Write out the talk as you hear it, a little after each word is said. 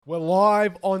We're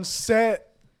live on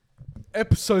set,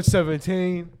 episode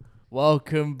 17.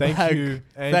 Welcome Thank back. you,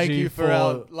 Angie, Thank you for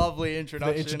our lovely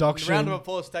introduction. the introduction. Round of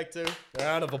applause, take two.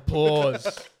 Round of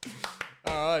applause.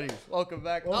 Alrighty, welcome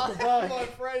back. Welcome back. My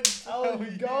friend. How are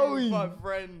you going? My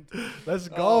friend. Let's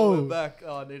go. Oh, we're back.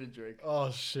 Oh, I need a drink. Oh,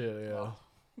 shit, yeah.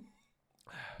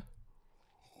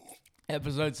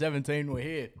 Episode 17, we're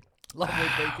here. Lovely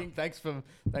peeking. Thanks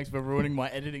for ruining my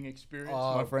editing experience,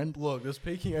 my friend. Look, there's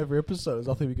peeking every episode. There's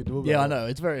nothing we can do about it. Yeah, I know.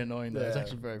 It's very annoying, though. It's Yeah.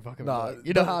 actually very fucking Nah, annoying.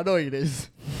 You know how annoying it is?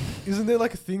 Isn't there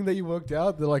like a thing that you worked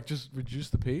out that like just reduce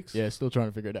the peaks? Yeah, still trying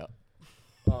to figure it out.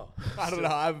 Oh. I don't know.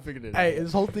 I haven't figured it out. Hey,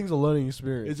 this whole thing's a learning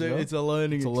experience. It's a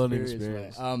learning It's a learning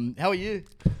experience. mate. How are you?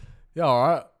 Yeah, all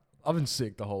right. I've been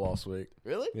sick the whole last week.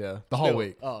 Really? Yeah, the whole Still?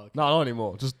 week. Oh, okay. No, not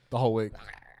anymore. Just the whole week.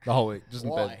 The whole week. Just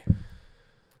in bed. Why?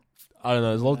 I don't know.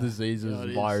 There's a lot of Yeah, diseases, it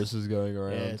is. viruses going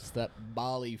around. Yeah, it's that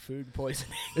barley food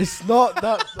poisoning. It's not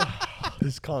that.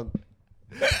 This cunt.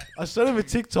 I sent him a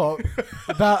TikTok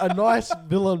about a nice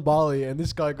villain Bali, and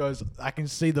this guy goes, "I can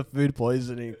see the food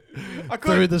poisoning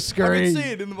through the I screen." can see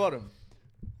it in the bottom.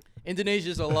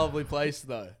 Indonesia's a lovely place,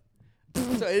 though.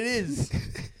 So it is.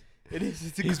 It is.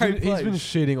 It's a great place. He's been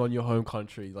shitting on your home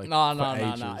country like No. for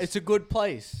ages. It's a good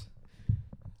place,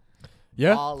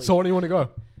 Yeah. Bali. So when do you want to go?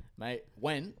 mate.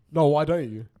 When? No, why don't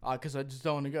you? Because I just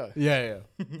don't want to go. Yeah.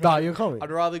 Nah, you're coming. I'd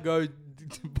rather go to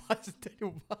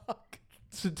Bicentennial Park.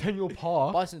 Centennial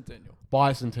Park. Bicentennial.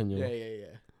 Bicentennial. Yeah.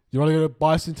 You want to go to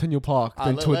Bicentennial Park,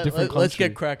 then to a different country. Let's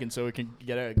get cracking so we can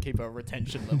keep our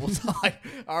retention levels high.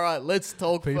 All right, let's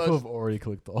talk People first. have already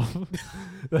clicked off.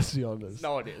 Let's be honest.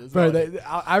 No idea. There's Bro, no idea.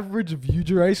 our average view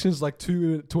duration is like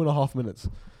 2.5 minutes.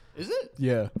 Is it?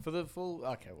 Yeah. For the full...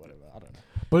 Okay, whatever. I don't know.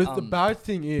 But the bad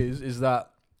thing is that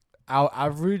our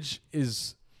average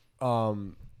is,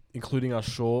 including our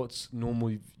shorts, normal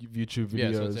YouTube videos,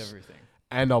 Yeah, so it's everything.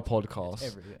 and our podcast. It's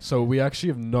everything. So we actually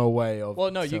have no way of.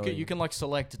 Well, no, you telling. can like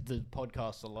select the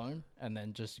podcast alone and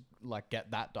then just like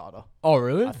get that data. Oh,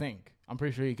 really? I think I'm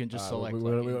pretty sure you can just select. We're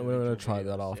like, gonna individual try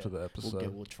that videos. after the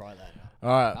episode. We'll try that. All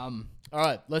right. All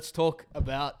right, let's talk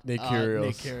about Nick Kyrgios.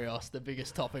 Nick Kyrgios, the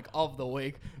biggest topic of the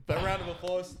week. But round of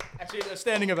applause. Actually, a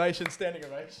standing ovation. Standing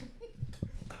ovation.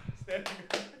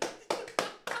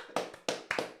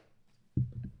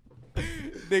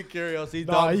 Nick Kyrgios,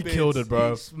 He killed it,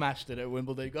 bro. He smashed it at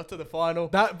Wimbledon. He got to the final.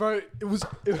 That, bro, it was.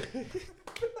 It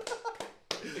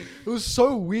was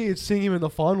so weird seeing him in the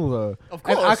final though. Of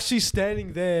course. And actually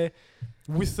standing there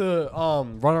with the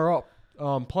runner-up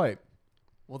plate.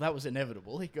 Well, that was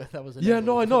inevitable. That was Yeah, inevitable.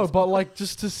 no, I know, but like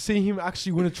just to see him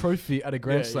actually win a trophy at a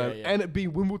Grand Yeah, Slam yeah. and it be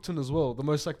Wimbledon as well, the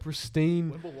most like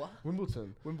pristine Wimble what?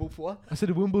 Wimbledon. Wimble for what? I said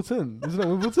Wimbledon, isn't it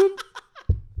Wimbledon?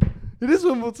 It is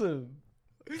Wimbledon.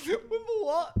 Wimble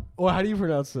what? Or how do you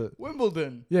pronounce it?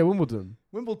 Wimbledon. Yeah, Wimbledon.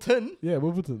 Wimbledon? Yeah,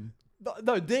 Wimbledon.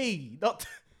 No, D. Not.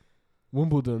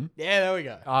 Wimbledon. Yeah, there we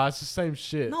go. It's the same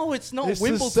shit. No, it's not It's the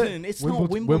Wimbledon. It's not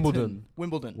Wimbledon.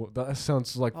 Wimbledon. Well, that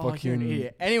sounds like Oh, you're an fucking.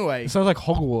 idiot. Anyway, It sounds like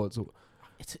Hogwarts.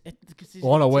 it's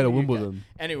On our way to in the UK. Wimbledon.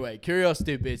 Anyway, Kyrgios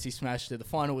did bits. He smashed it. The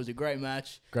final was a great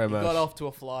match. Great he match. got off to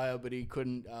a flyer, but he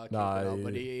couldn't keep it up.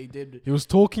 But he did. He was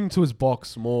talking to his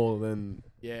box more than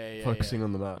Yeah. focusing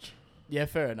on the match. Yeah,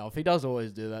 fair enough. He does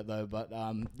always do that though. But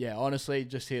yeah, honestly,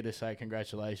 just here to say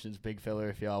congratulations, big fella,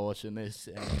 if you are watching this.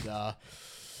 And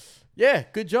yeah,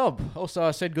 good job. Also,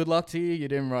 I said good luck to you. You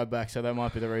didn't write back, so that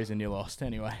might be the reason you lost.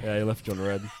 Anyway. Yeah, he left you on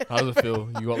red. How does it feel?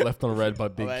 You got left on red by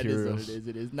Big It is what Kyrgios.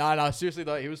 it is. No, seriously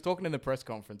though, he was talking in the press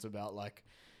conference about like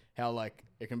how like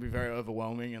it can be very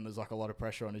overwhelming and there's like a lot of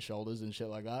pressure on his shoulders and shit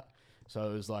like that. So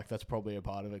it was like that's probably a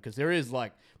part of it because there is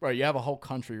like, bro, you have a whole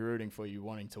country rooting for you,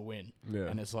 wanting to win, Yeah.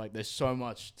 and it's like there's so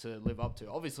much to live up to.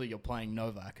 Obviously, you're playing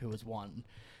Novak, who has won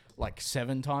like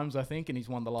 7 times, I think, and he's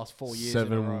won the last 4 years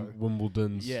in a row. 7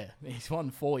 Wimbledons. Yeah, he's won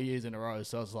 4 years in a row.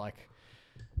 So it's like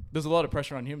there's a lot of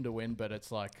pressure on him to win, but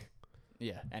it's like,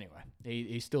 yeah. Anyway,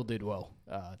 he still did well,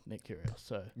 Nick Kyrgios.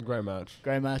 So Great match.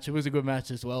 great match. It was a good match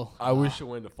as well. I wish it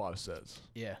went to 5 sets.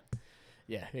 Yeah.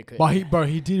 It could. But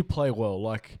he did play well.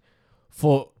 Like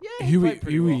for Yeah, he played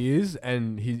pretty who well. he is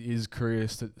and his career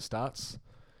stats,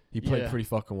 he played Yeah. pretty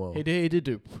fucking well. He did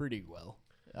do pretty well.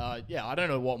 Yeah, I don't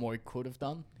know what more he could have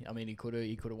done. I mean, he could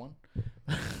have won.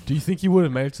 Do you think he would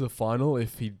have made it to the final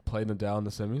if he'd played Nadal in the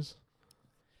semis?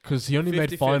 Because he only made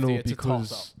 50-50, final it's a because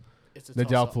toss-up. It's a Nadal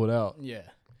toss-up. pulled out. Yeah.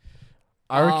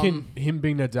 I reckon him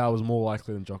being Nadal was more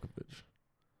likely than Djokovic.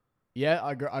 Yeah,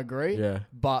 I agree. Yeah.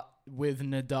 But with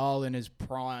Nadal in his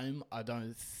prime, I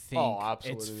don't think it's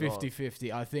absolutely not.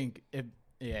 50-50. I think,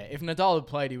 if Nadal had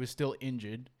played, he was still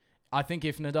injured. I think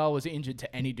if Nadal was injured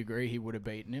to any degree, he would have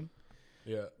beaten him.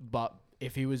 Yeah. But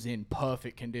if he was in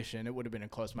perfect condition, it would have been a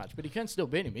close match. But he can still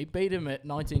beat him. He beat him at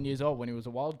 19 years old when he was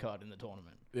a wild card in the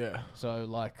tournament. Yeah. So,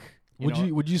 like...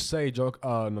 Would you say not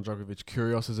Djokovic,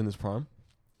 Kyrgios is in his prime?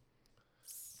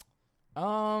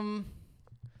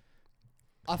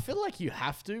 I feel like you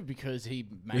have to because he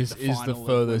made This the final is the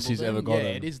furthest he's ever gotten.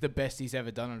 Yeah, it is the best he's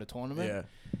ever done at a tournament. Yeah.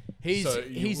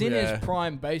 He's in his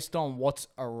prime based on what's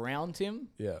around him.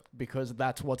 Yeah. Because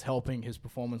that's what's helping his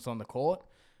performance on the court.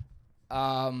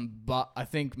 But I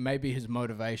think maybe his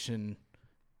motivation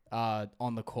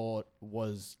on the court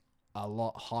was a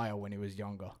lot higher when he was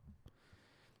younger.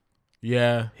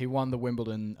 Yeah. He won the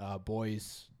Wimbledon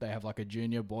boys. They have like a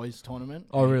junior boys tournament.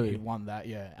 Oh, really? He won that,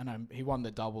 yeah. And he won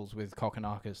the doubles with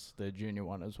Kokkinakis, the junior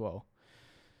one as well.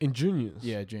 In juniors?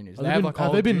 Yeah, juniors.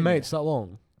 Have they been mates that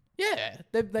long? Yeah.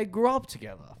 They grew up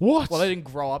together. What? Well, they didn't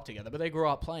grow up together, but they grew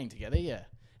up playing together, yeah.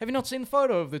 Have you not seen the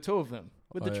photo of the two of them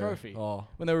with the trophy? Oh.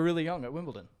 When they were really young at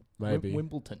Wimbledon. Maybe.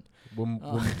 Wimbledon.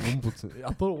 Wimbledon.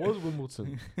 I thought it was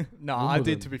Wimbledon. No, Wimbledon. I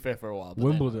did, to be fair, for a while. But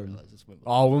Wimbledon. It's Wimbledon.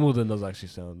 Oh, Wimbledon does actually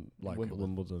sound like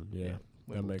Wimbledon. Yeah. That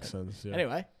Wimbledon. makes sense. Yeah.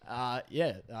 Anyway,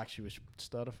 actually, we should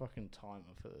start a fucking timer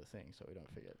for the thing so we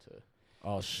don't forget to...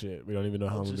 Oh, shit. We don't even know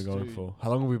how long we've been just going do- for. How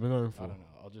long have we been going for? I don't know.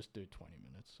 I'll just do 20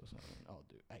 minutes or something. I'll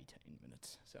do 18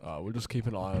 minutes. Sounds We'll good. just keep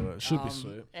an eye on it. Should be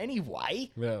sweet.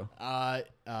 Anyway, Yeah.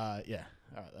 yeah.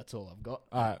 All right, that's all I've got.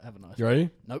 All right. Have a nice You ready?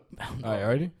 Nope. All right, you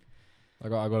ready? I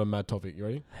got a mad topic. You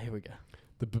ready? Here we go.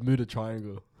 The Bermuda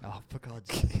Triangle. Oh, for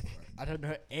God's sake. Bro. I don't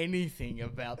know anything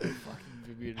about the fucking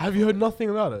Bermuda. Have you heard nothing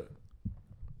about it?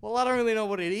 Well, I don't really know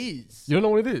what it is. You don't know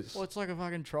what it is? Well, it's like a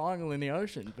fucking triangle in the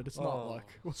ocean, but it's not like...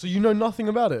 So you know nothing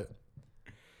about it?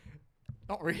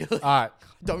 Not really. All right.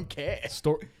 Don't care.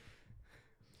 Story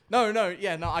No,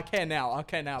 I care now.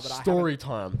 But Story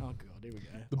time. Oh, God, here we go.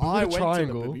 The Bermuda I went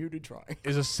Triangle to the Bermuda Triangle.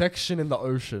 is a section in the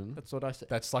ocean That's what I said.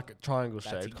 that's like a triangle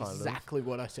That's shape, kind of. exactly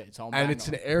what I said. So And it's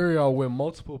an area where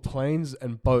multiple planes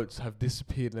and boats have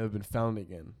disappeared and never been found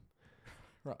again.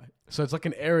 Right. So it's like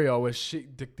an area where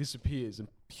shit disappears and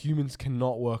humans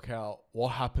cannot work out what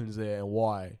happens there and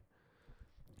why.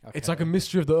 Okay. It's like a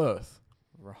mystery of the earth.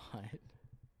 Right.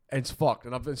 And it's fucked.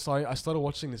 And I started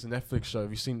watching this Netflix show. Have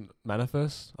you seen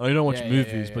Manifest? I know you don't watch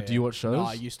movies, but do you watch shows? No,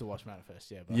 I used to watch Manifest,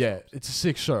 yeah. But Yeah, it's a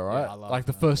sick show, right? I love like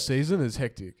the first season is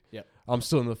hectic. Yep. I'm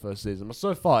still in the first season, but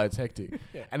so far it's hectic.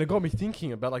 Yeah. And it got me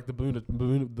thinking about like the Bermuda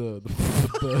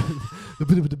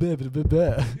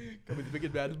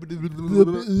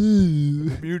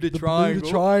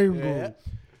Triangle. Yeah.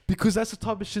 Because that's the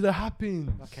type of shit that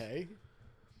happens. Okay.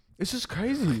 It's just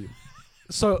crazy.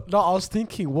 So no, I was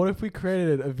thinking, what if we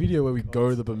created a video where we go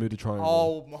to the Bermuda Triangle?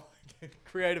 Oh my!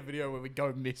 Create a video where we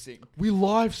go missing. We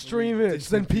live stream it,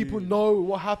 so then people know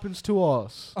what happens to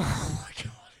us. Oh my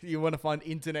God! You want to find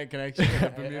internet connection in the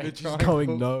Bermuda Just Triangle?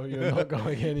 going, no, you're not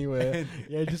going anywhere.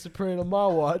 Yeah, disappearing on my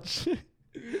watch.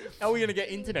 How are we gonna get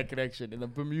internet connection in the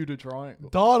Bermuda Triangle?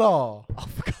 Data. Oh,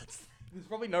 for God's sake. There's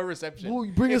probably no reception.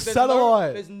 We'll bring a If there's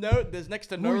satellite. There's next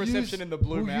to no reception in the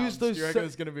Blue Mountains. Do you reckon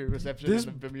there's gonna be a reception in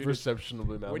the Bermuda? Reception in the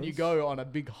Blue Mountains. When you go on a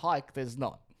big hike, there's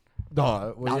not.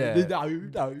 No, well,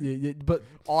 No. Yeah, but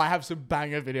Oh, I have some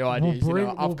banger video ideas.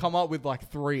 we'll I've come up with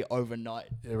like 3 overnight.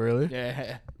 yeah, really?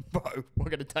 Yeah, bro, we're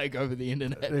gonna take over the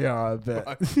internet. Yeah, I bet.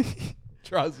 Bro.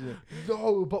 Trust me.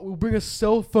 No, but we'll bring a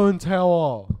cell phone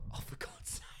tower. Oh, for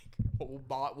God's sake.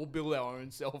 We'll build our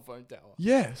own cell phone tower.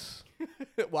 Yes.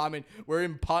 Well, I mean, we're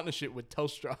in partnership with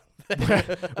Telstra.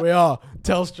 We are.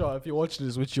 Telstra, if you're watching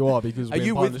this, which you are, because Are we're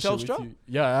you in with partnership Telstra? you.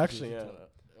 Yeah, actually, yeah.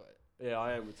 Yeah,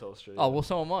 I am with Telstra. Oh, well,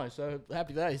 so am I. So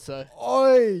happy days. So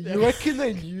Oi, you reckon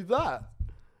they knew that?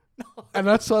 No. And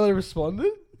that's why they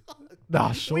responded?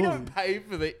 Nah, sure. we don't pay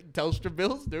for the Telstra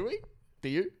bills, do we? Do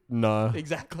you? No.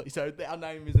 Exactly. So our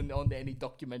name isn't on any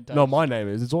documentation. No, my name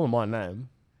is. It's all in my name.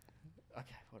 Okay.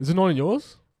 Is it not in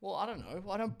yours? Well, I don't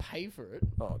know. I don't pay for it.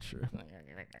 Oh, true.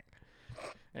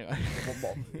 Anyway.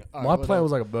 My plan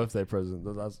was like a birthday present.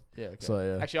 That's yeah. Okay. So,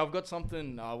 yeah. Actually, I've got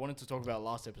something I wanted to talk about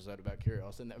last episode about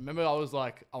Kyrgios. And remember, I was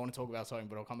like, I want to talk about something,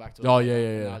 but I'll come back to it. Oh, later.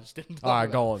 yeah. And I just didn't. All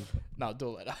right, go on. No, do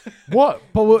it later. What?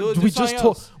 But Do we something just talked.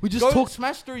 else. We just Go talked.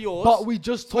 smash through yours. But we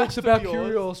just talked Smash about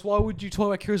through yours. Kyrgios. Why would you talk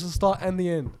about Kyrgios at the start and the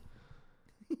end?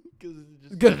 Because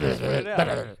Spread spread it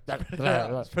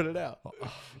out. Spread it out.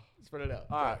 Spread it out.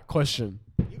 All right. Question.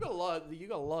 You got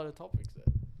a lot of topics there.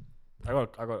 I got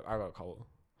a couple.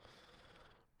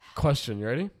 Question. You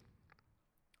ready?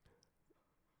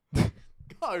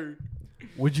 Go.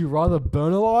 Would you rather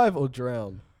burn alive or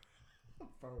drown?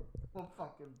 Bro, what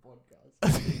fucking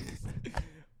podcast?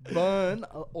 Burn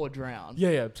or drown?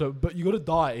 Yeah. So, but you got to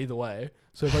die either way.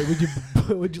 So, like,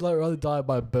 would you like rather die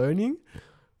by burning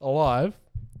alive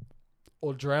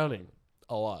or drowning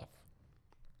alive?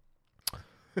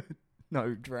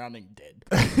 No, drowning dead.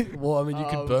 Well, I mean, you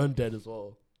could burn dead as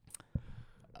well.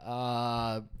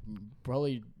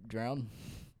 Probably drown.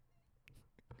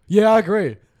 Yeah, I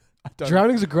agree.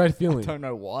 Drowning's a great I feeling. don't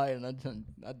know why, and I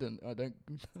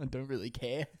don't really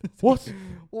care. What?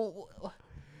 Well,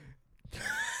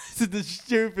 this is the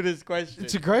stupidest question.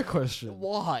 It's a great question.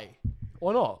 Why?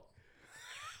 Why not?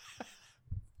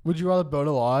 Would you rather burn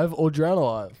alive or drown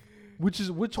alive? Which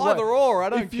way? Either or, I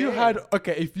don't If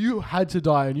care. if you had to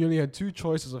die and you only had two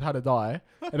choices of how to die,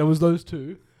 and it was those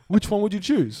two, which one would you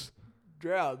choose?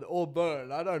 Drown or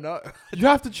burn, I don't know. You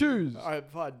have to choose. Alright,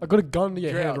 fine. I got a gun to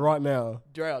your Drown. hand right now.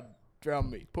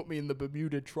 Drown me. Put me in the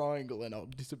Bermuda Triangle and I'll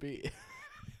disappear.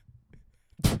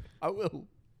 I will.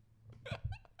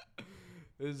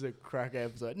 This is a crack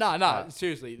episode. No,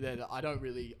 seriously. I don't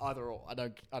really either or. I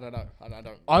don't know. I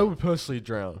don't. I would personally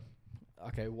drown.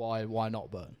 Okay, why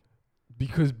not burn?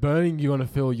 Because burning, you're gonna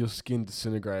feel your skin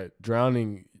disintegrate.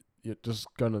 Drowning, you're just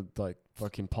gonna like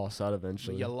fucking pass out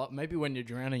eventually. Maybe when you're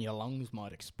drowning, your lungs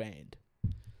might expand,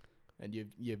 and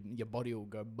your body will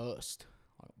go burst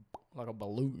like a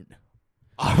balloon.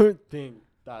 I don't think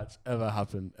that's ever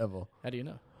happened ever. How do you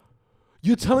know?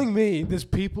 You're telling me there's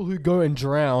people who go and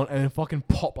drown and then fucking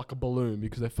pop like a balloon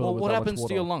because they feel Well, with what that happens much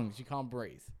water. to your lungs? You can't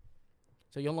breathe,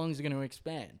 so your lungs are going to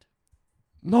expand.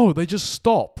 No, they just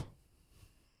stop.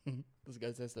 Let's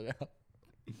go test it out.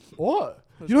 What?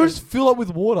 You don't just fill up with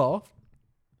water.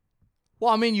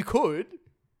 Well, I mean, you could.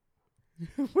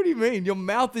 What do you mean? Your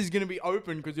mouth is going to be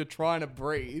open because you're trying to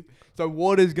breathe. So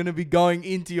water's going to be going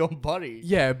into your body.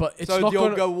 Yeah, but it's so not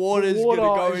going to water's going to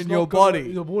go in your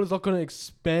body. The water's not going to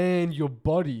expand your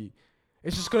body.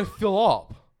 It's just going to fill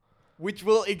up. Which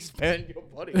will expand your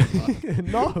body.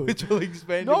 No. Which will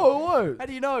expand No, your it won't. How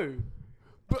do you know?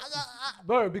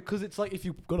 No, because it's like if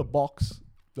you've got a box,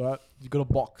 right? You got a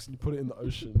box and you put it in the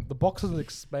ocean. The box doesn't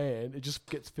expand. It just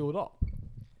gets filled up.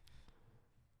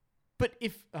 But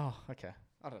if... Oh, okay.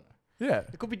 I don't know. Yeah.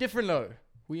 It could be different, though.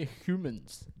 We are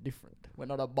humans. Different. We're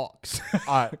not a box.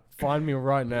 Alright, find me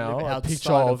right now live a outside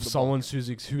picture of of the someone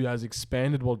who has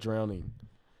expanded while drowning.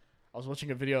 I was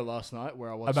watching a video last night where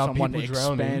I watched About someone people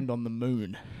drowning. expand on the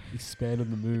moon. Expand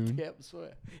on the moon. Yeah, I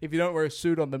swear. If you don't wear a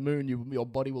suit on the moon, your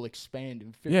body will expand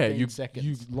in 15 seconds.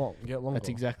 You get longer. That's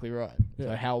exactly right. Yeah.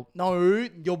 So how... No,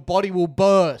 your body will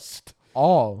burst.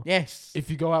 Oh. Yes. If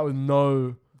you go out with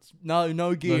no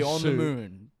gear No on suit. the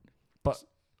moon. But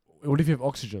what if you have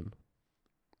oxygen?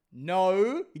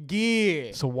 No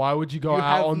gear. So why would you go You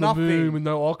out have on nothing. the moon with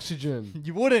no oxygen?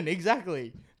 You wouldn't,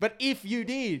 exactly. But if you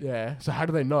did... Yeah. So how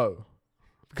do they know?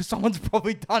 Because someone's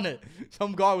probably done it.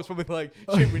 Some guy was probably like,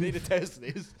 shit, we need to test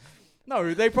this.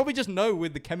 No, they probably just know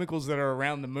with the chemicals that are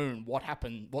around the moon what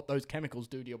those chemicals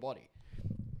do to your body.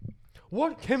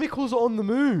 What chemicals are on the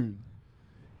moon?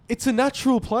 It's a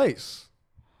natural place.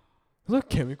 There's no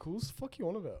chemicals. Fuck you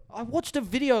on about? I watched a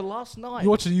video last night. You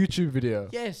watched a YouTube video.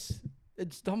 Yes.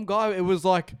 It's some guy, it was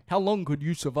like, how long could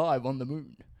you survive on the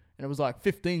moon? And it was like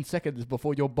 15 seconds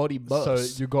before your body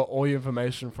bursts. So you got all your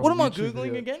information from What am I YouTube Googling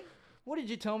video. again? What did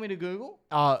you tell me to Google?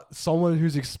 Someone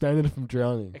who's expanded from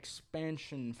drowning.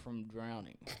 Expansion from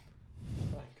drowning.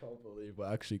 I can't believe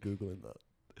we're actually Googling that.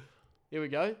 Here we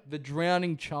go. The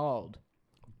drowning child.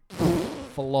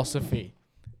 Philosophy.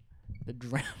 The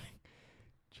drowning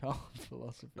child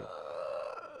philosophy.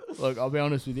 Look, I'll be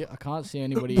honest with you. I can't see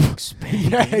anybody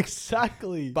expanding. Yeah,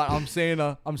 exactly. But I'm seeing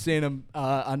a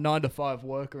 9-to-5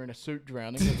 worker in a suit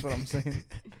drowning. That's what I'm seeing.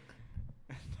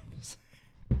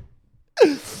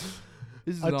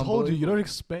 I told you don't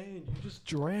expand. You just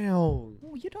drown.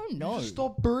 Well, you don't know. You just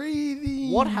stop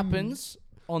breathing. What happens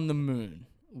on the moon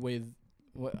with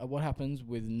what happens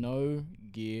with no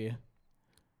gear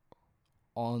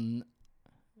on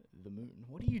the moon?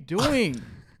 What are you doing?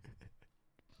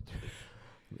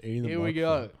 Here we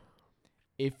go.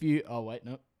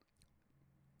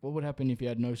 What would happen if you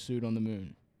had no suit on the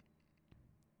moon?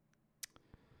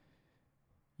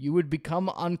 You would become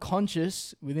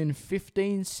unconscious within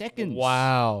 15 seconds.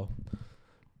 Wow.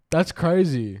 That's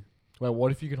crazy. Wait,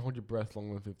 what if you can hold your breath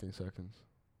longer than 15 seconds?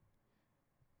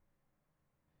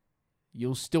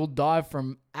 You'll still die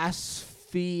from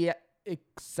asphyxiation.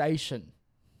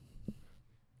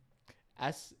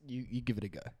 You give it a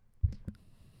go.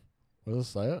 What does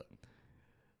it say it?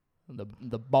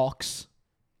 The box.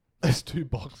 There's two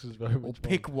boxes very much. We'll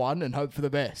pick one and hope for the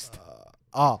best.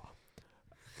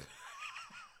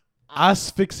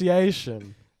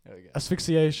 Asphyxiation. There we go.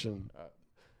 Asphyxiation.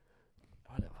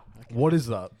 Whatever. Okay. What is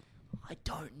that? I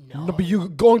don't know. No, but you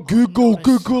go on Google.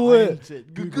 Google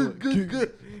it. Google it.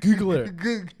 Google it.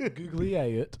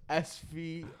 Googliate.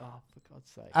 Oh, for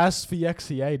God's sake.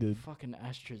 Asphyxiated. Fucking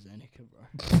AstraZeneca,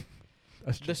 bro.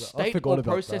 the state or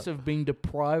process of being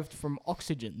deprived from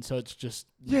oxygen. So it's just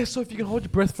yeah. So if you can hold your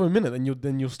breath for a minute,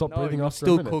 then you'll stop breathing after a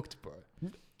minute. Still cooked, bro. Do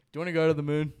you want to go to the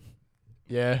moon?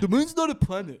 Yeah. The moon's not a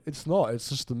planet. It's not. It's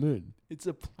just the moon. It's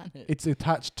a planet. It's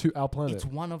attached to our planet. It's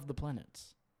one of the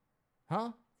planets.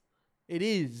 Huh? It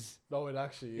is. No, it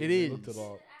actually is. It is. Looked it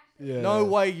up. Yeah. No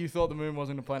way you thought the moon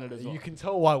wasn't a planet as well. You can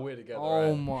tell why we're together. Oh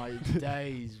right? my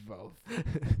days, bro.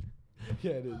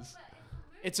 Yeah, it is.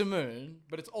 It's a moon,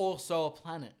 but it's also a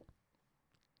planet.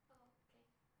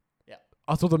 Yeah.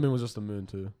 I thought the moon was just the moon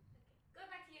too. Go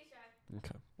back to your show.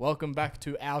 Okay. Welcome back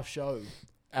to our show.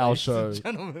 Our ladies show. and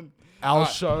gentlemen. Our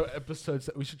show episodes.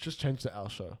 We should just change to our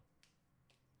show.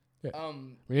 Yeah.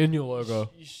 We need a new logo.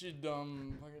 You should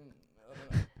fucking,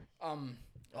 I don't know.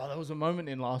 Oh, there was a moment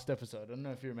in last episode. I don't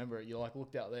know if you remember it. You like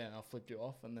looked out there and I flipped you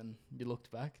off, and then you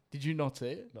looked back. Did you not see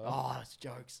it? No. Oh, it's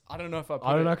jokes. I don't know if I.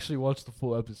 I don't actually watch the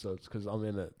full episodes because I'm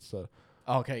in it. So.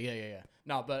 Okay, yeah.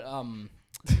 No, but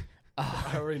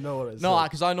I already know what it is. No,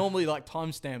 because I normally like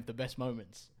timestamp the best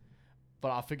moments,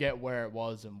 but I forget where it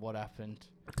was and what happened.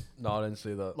 No, I didn't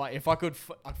see that. Like if I could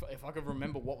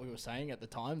remember what we were saying at the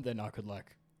time, then I could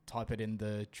like type it in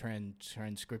the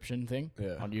transcription thing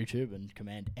on YouTube and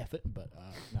command F it. But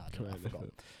no, I forgot.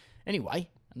 Anyway,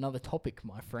 another topic,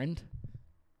 my friend.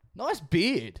 Nice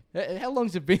beard. How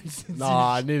long's it been since?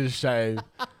 Nah, I need a shave.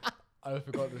 I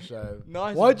forgot to shave.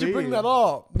 Nice. Why'd beard. you bring that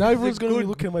up? Now everyone's gonna be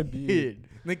looking at my beard.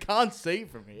 They can't see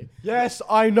from here. Yes,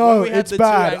 I know it's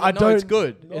bad. I don't. It's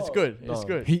good. No, it's good. no. It's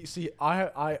good.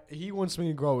 He wants me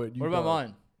to grow it. What about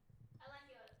mine?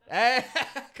 I like yours. Hey,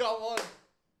 come on.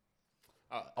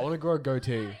 I want to grow a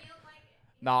goatee. You'll like it.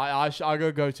 No, I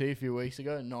got goatee a few weeks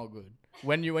ago. Not good.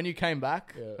 When you came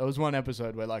back, there was one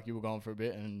episode where like you were gone for a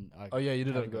bit and Oh yeah, you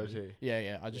did have a goatee.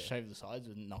 Yeah. I just shaved the sides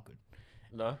and not good.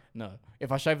 No.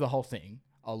 If I shave the whole thing,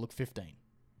 I'll look 15.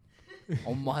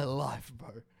 On my life, bro.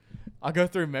 I go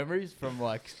through memories from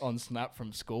like on Snap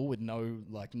from school with no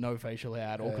facial hair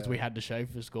at all because we had to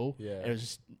shave for school. Yeah. It was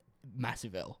just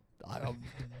massive L. I'm the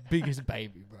biggest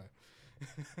baby, bro.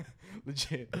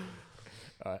 Legit.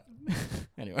 All right.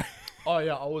 Anyway. Oh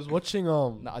yeah, I was watching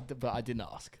No, but I didn't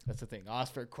ask. That's the thing. I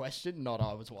asked for a question, not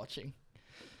I was watching.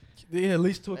 Yeah, at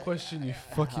least to a question, you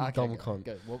fucking dumb cunt.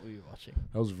 Go. What were you watching?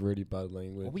 That was really bad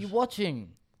language. What were you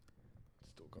watching?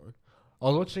 Still going. I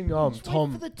was watching Just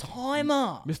wait for the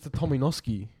timer. Mr.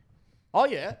 Tominowski. Oh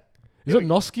yeah. Is it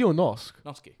Noski or Nosk?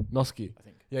 Noski, I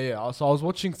think. Yeah. So I was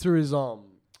watching through his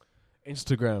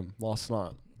Instagram last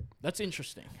night. That's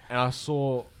interesting. And I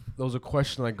saw there was a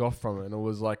question I got from it, and it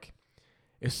was like,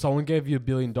 if someone gave you $1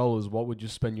 billion, what would you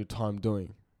spend your time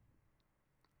doing?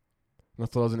 And I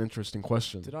thought it was an interesting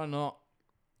question. Did I not?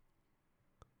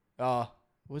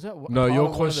 Was that? No,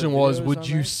 your question was, would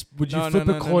you flip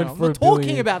a coin for $1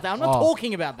 billion? I'm not talking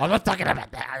about that. I'm not talking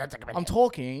about that. I'm not talking about that. I'm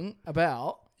talking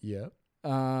about. Yeah.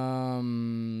 I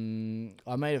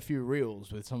made a few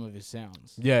reels with some of his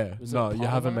sounds. Yeah. Was No, it you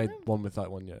part haven't of made it? one with that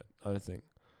one yet. I don't think.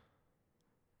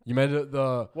 You made it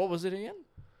What was it again?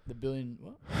 The billion.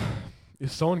 What?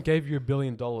 If someone gave you $1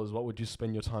 billion, what would you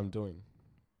spend your time doing?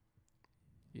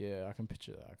 Yeah, I can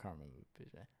picture that. I can't remember the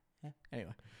picture. Yeah.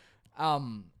 Anyway,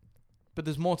 but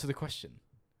there's more to the question.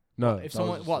 No. If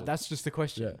someone, that's just the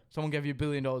question. Yeah. Someone gave you $1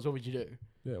 billion, what would you do?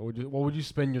 Yeah. What would you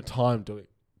spend your time doing?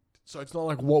 So it's not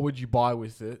like what would you buy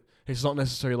with it. It's not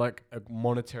necessarily like a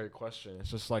monetary question.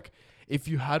 It's just like if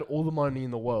you had all the money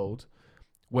in the world,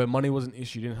 where money was an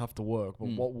issue, you didn't have to work. But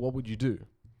what would you do?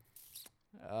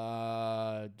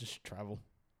 Just travel.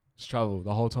 Just travel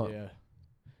the whole time. Yeah.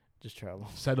 Just travel.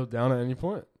 Settle down at any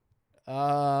point.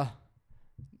 Nah,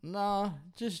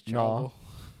 just travel.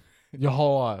 Your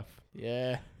whole life.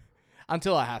 Yeah.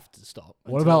 Until I have to stop.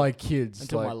 What about like kids?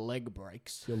 Until like my leg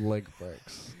breaks. your leg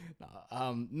breaks.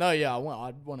 No, yeah,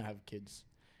 I'd want to have kids.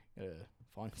 Gotta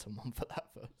find someone for that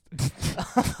first.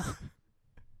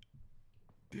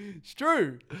 It's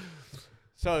true.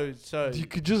 So You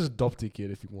could just adopt a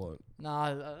kid if you want. Nah, I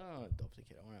don't want to adopt a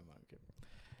kid. I want to have my own kid.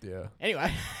 Yeah.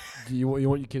 Anyway. You want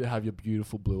your kid to have your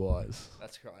beautiful blue eyes.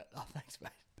 That's right. Oh, thanks,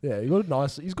 mate. Yeah, he's got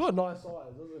nice eyes,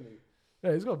 doesn't he?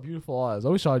 Yeah, he's got beautiful eyes. I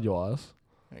wish I had your eyes.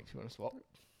 Thanks. You want to swap?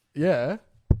 Yeah.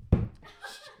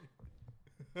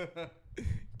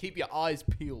 Keep your eyes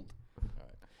peeled.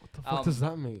 Right. What the fuck does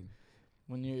that mean?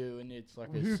 When it's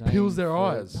like Who a saying peels their for-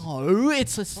 eyes? No,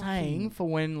 it's a saying for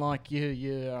when like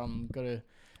you gotta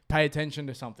pay attention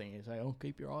to something. You say, "Oh,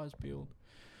 keep your eyes peeled."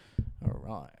 All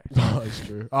right. No, it's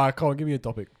true. All right, come on, give me a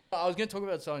topic. I was gonna talk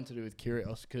about something to do with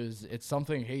Kyrgios because it's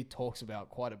something he talks about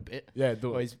quite a bit. Yeah,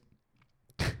 do Where it.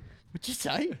 What'd you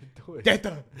say? Do it.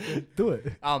 Do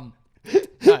it. No,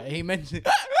 he mentioned it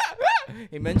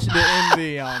in the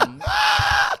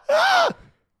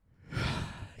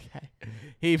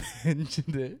he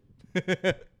mentioned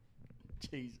it.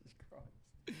 Jesus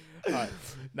Christ. Alright.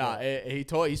 Nah,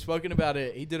 he's spoken about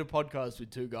it. He did a podcast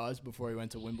with two guys before he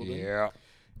went to Wimbledon. Yeah.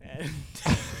 And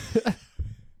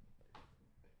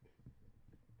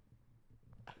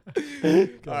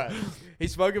alright. He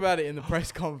spoke about it in the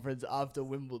press conference after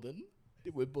Wimbledon.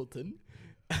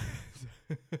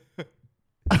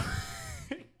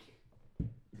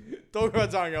 Talk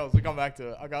about something else. We'll come back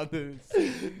to it. I can't do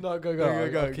this. No, go.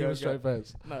 Go, Keep go, a straight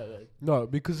face. No. No,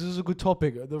 because this is a good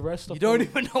topic. The rest of You don't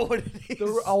even know what it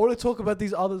is. I want to talk about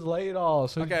these others later.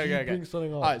 So Okay. bring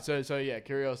something up. Alright, so yeah,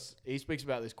 Kyrgios, he speaks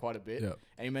about this quite a bit. Yeah.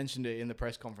 And he mentioned it in the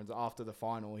press conference after the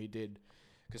final. He did,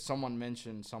 because someone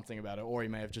mentioned something about it, or he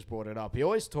may have just brought it up. He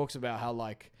always talks about how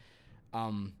like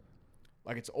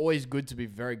it's always good to be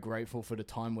very grateful for the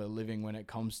time we're living when it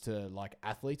comes to like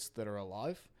athletes that are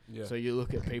alive. Yeah. So you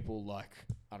look at people like,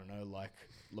 I don't know, like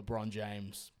LeBron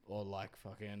James or like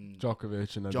fucking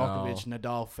Djokovic,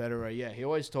 Nadal, Federer. Yeah, he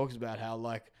always talks about how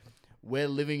like we're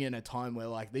living in a time where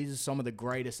like these are some of the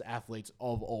greatest athletes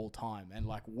of all time, and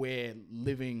like we're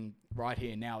living right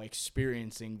here now,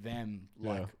 experiencing them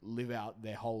like live out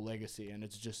their whole legacy, and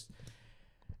it's just.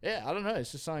 Yeah, I don't know.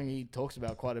 It's just something he talks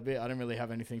about quite a bit. I don't really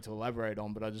have anything to elaborate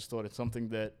on, but I just thought it's something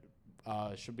that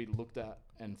should be looked at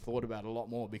and thought about a lot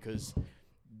more, because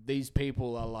these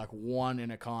people are like one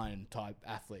in a kind type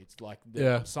athletes. Like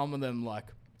some of them like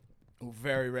we'll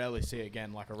very rarely see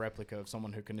again like a replica of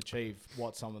someone who can achieve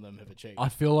what some of them have achieved. I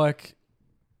feel like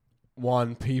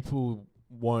people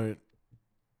won't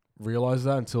realize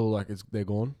that until like they're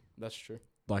gone. That's true.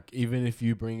 Like, even if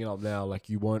you bring it up now, like,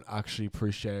 you won't actually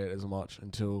appreciate it as much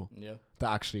until they're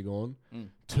actually gone.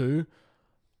 2,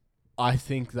 I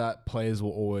think that players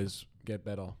will always get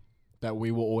better. That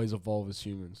we will always evolve as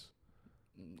humans.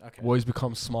 Okay. We'll always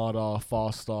become smarter,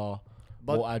 faster,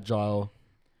 more agile.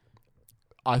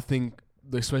 I think,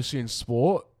 especially in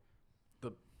sport,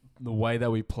 the way that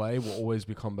we play will always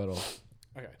become better.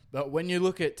 Okay. But when you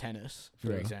look at tennis,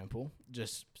 for Yeah. example,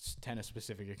 just tennis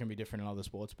specific, it can be different in other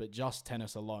sports, but just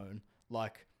tennis alone,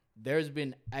 like there's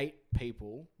been 8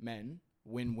 people, men,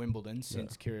 win Wimbledon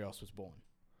since Kyrgios was born.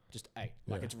 Just 8.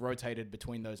 Like it's rotated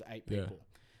between those 8 people.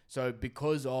 So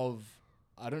because of,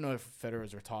 I don't know if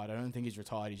Federer's retired. I don't think he's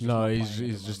retired. He's just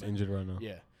he's just injured right now.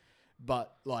 Yeah.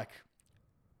 But like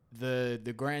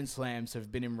the Grand Slams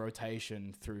have been in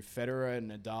rotation through Federer,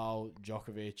 Nadal,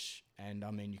 Djokovic, and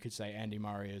I mean, you could say Andy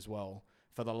Murray as well,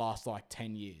 for the last like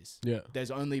 10 years. Yeah.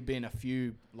 There's only been a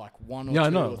few, like 1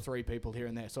 or 2 or 3 people here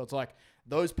and there. So it's like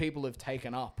those people have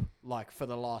taken up, like for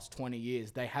the last 20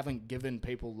 years, they haven't given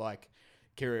people like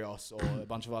Kyrgios or a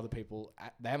bunch of other people,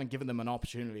 they haven't given them an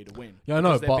opportunity to win. Yeah, I know,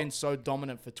 because they've but been so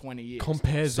dominant for 20 years.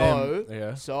 Compare so,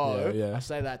 them. I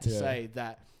say that to say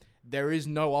that there is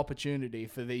no opportunity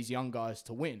for these young guys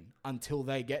to win until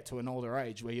they get to an older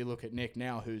age, where you look at Nick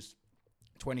now, who's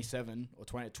 27 or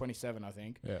 27, I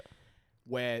think. Yeah.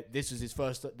 Where this is his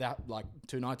first, that like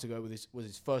 2 nights ago was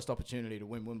his first opportunity to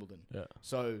win Wimbledon. Yeah.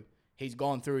 So he's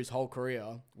gone through his whole career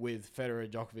with Federer,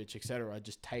 Djokovic, etc.,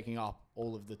 just taking up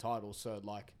all of the titles. So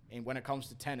like, and when it comes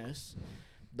to tennis,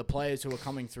 the players who are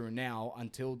coming through now,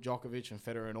 until Djokovic and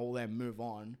Federer and all them move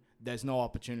on, there's no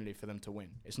opportunity for them to win.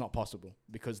 It's not possible,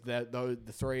 because the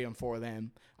 3 and 4 of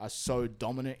them are so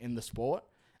dominant in the sport.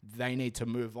 They need to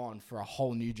move on for a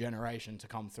whole new generation to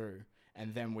come through,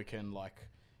 and then we can like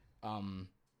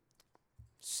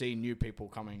see new people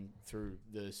coming through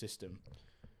the system.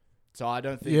 So I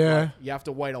don't think like, you have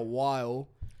to wait a while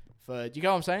for. Do you get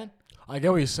what I'm saying? I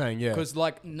get what you're saying. Yeah. Because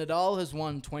like Nadal has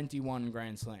won 21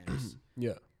 Grand Slams.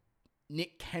 Yeah.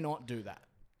 Nick cannot do that.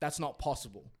 That's not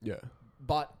possible. Yeah.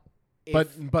 But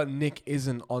Nick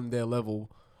isn't on their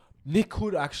level. Nick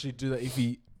could actually do that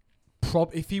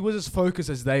if he was as focused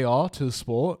as they are to the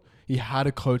sport. He had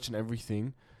a coach and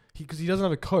everything. Because he doesn't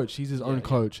have a coach. He's his own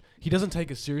coach. He doesn't take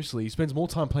it seriously. He spends more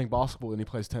time playing basketball than he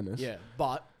plays tennis. Yeah,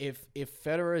 but if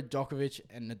Federer, Djokovic,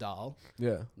 and Nadal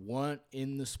weren't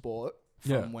in the sport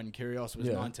from when Kyrgios was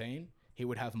 19, he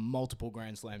would have multiple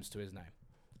Grand Slams to his name.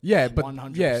 Yeah, but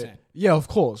 100%. Yeah, of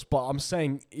course. But I'm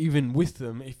saying even with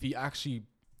them, if he actually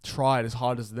tried as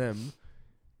hard as them,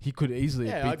 he could easily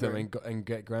beat them and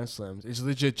get Grand Slams. It's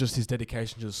legit just his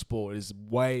dedication to the sport is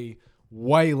way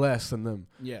less than them.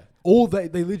 Yeah. All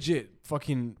they legit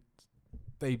fucking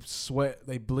they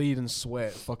bleed and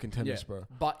sweat fucking tennis, bro.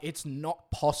 But it's not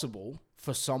possible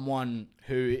for someone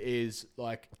who is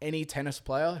like any tennis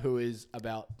player who is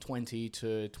about 20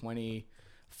 to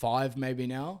 25 maybe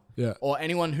now. Yeah. Or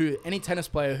any tennis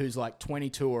player who's like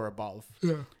 22 or above.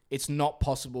 Yeah. It's not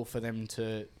possible for them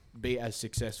to be as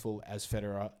successful as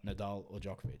Federer, Nadal, or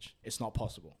Djokovic. It's not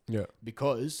possible. Yeah.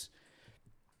 Because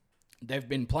they've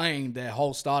been playing their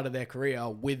whole start of their career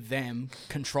with them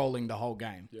controlling the whole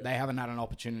game. Yeah. They haven't had an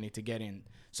opportunity to get in.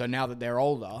 So now that they're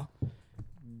older,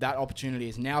 that opportunity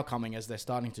is now coming as they're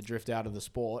starting to drift out of the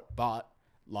sport, but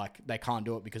like they can't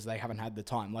do it because they haven't had the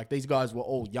time. Like these guys were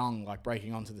all young, like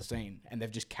breaking onto the scene, and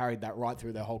they've just carried that right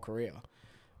through their whole career,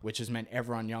 which has meant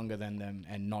everyone younger than them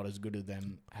and not as good as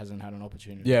them hasn't had an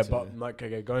opportunity. Yeah, to, but like,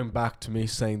 okay, going back to me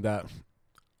saying that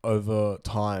over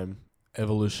time,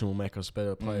 evolution will make us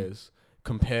better players.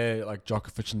 Compare like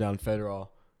Djokovic and Dan Federer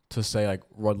to say like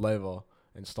Rod Laver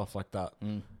and stuff like that.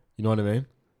 You know what I mean?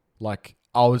 Like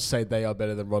I would say they are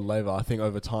better than Rod Laver. I think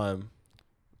over time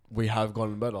we have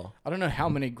gotten better. I don't know how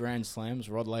many Grand Slams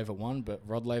Rod Laver won, but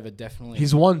Rod Laver definitely...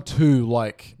 He's won 2,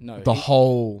 like,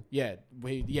 whole... Yeah,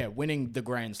 winning the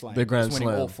Grand Slam. The Grand winning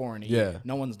Slam. all 4 in a year.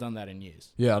 No one's done that in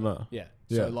years. Yeah, I know. Yeah.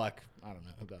 Yeah. So, like, I don't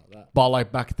know about that. But,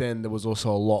 like, back then, there was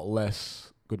also a lot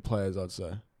less good players, I'd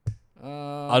say.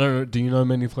 I don't know. Do you know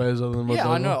many players other than Rod Yeah,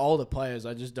 Laver? I know older players.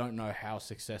 I just don't know how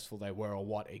successful they were or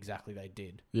what exactly they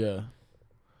did. Yeah.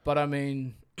 But, I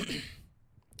mean...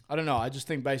 I don't know. I just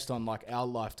think based on, like, our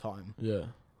lifetime... Yeah.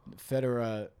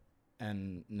 Federer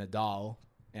and Nadal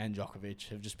and Djokovic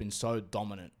have just been so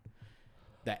dominant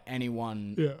that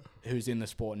anyone who's in the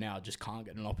sport now just can't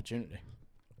get an opportunity.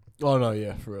 Oh, no,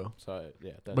 yeah, for real. So,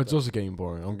 yeah. But it's also getting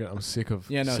boring. I'm sick of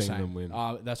seeing them win.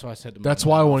 That's why I said... That's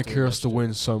why I wanted Kyrgios to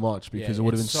win so much, because it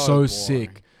would have been so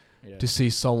sick to see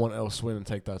someone else win and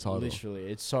take that title. Literally,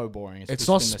 it's so boring. It's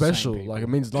not special. Like, it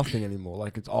means nothing anymore.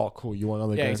 Like, it's, oh, cool, you won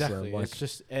another Grand exactly. Slam. Like, It's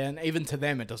just... And even to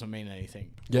them, it doesn't mean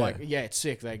anything. Yeah. Like, yeah, it's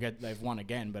sick. They've won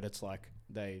again, but it's like,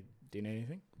 they did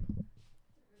anything?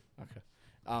 Okay.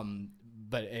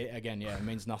 But again, yeah, it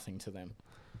means nothing to them.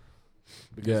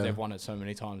 Because they've won it so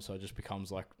many times, so it just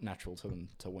becomes like natural to them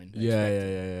to win.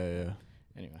 Yeah.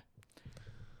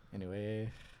 Anyway.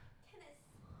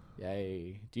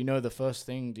 Yay. Do you know the first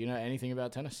thing? Do you know anything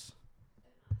about tennis?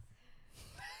 I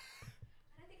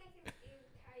don't think I can even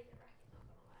carry the racket, not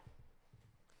gonna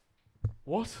lie.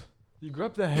 What? You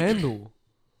grabbed the handle.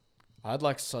 I had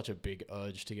like such a big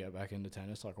urge to get back into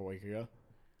tennis like a week ago.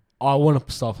 I want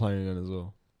to start playing again as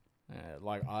well.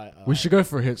 We should go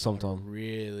for a hit sometime.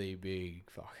 Really big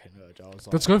fucking urge. I was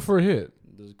like, Let's go for a hit.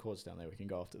 There's courts down there. We can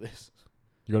go after this.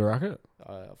 You got a racket?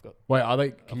 I've got. Wait, are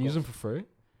they? Can you use them for free?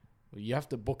 Well, you have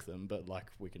to book them, but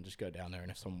like we can just go down there, and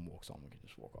if someone walks on, we can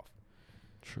just walk off.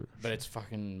 True. But it's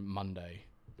fucking Monday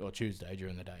or Tuesday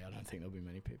during the day. I don't think there'll be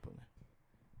many people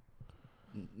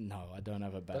there. No, I don't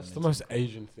have a badminton. That's the most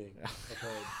Asian thing I've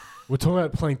heard. We're talking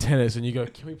about playing tennis, and you go,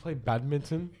 "Can we play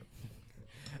badminton?"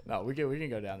 No, we can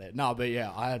go down there. No, but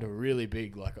yeah, I had a really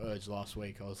big like urge last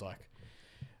week. I was like,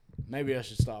 maybe I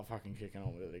should start fucking kicking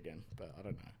on with it again, but I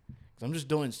don't know. Because I'm just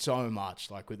doing so much,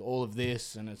 like with all of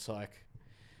this, and it's like,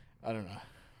 I don't know.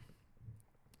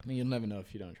 I mean, you'll never know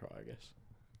if you don't try, I guess.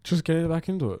 Just get back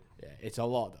into it. Yeah, it's a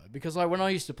lot though. Because like when I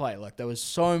used to play, like there was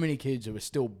so many kids who were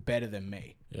still better than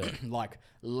me. Yeah. Like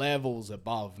levels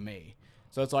above me.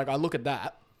 So it's like I look at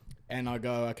that and I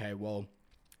go, okay, well,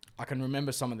 I can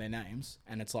remember some of their names,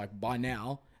 and it's like by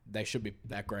now they should be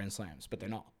at Grand Slams, but they're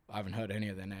not. I haven't heard any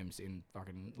of their names in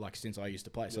fucking like since I used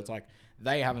to play. So it's like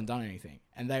they haven't done anything,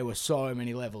 and they were so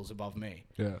many levels above me.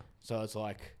 Yeah. So it's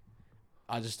like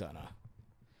I just don't know.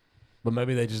 But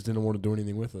maybe they just didn't want to do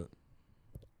anything with it.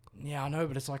 Yeah, I know,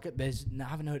 but it's like I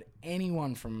haven't heard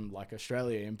anyone from like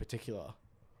Australia in particular.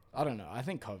 I don't know. I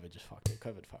think COVID just fucked it.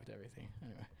 COVID fucked everything.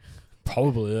 Anyway.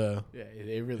 Probably, yeah. Yeah,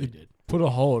 it really did. Put a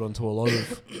hold onto a lot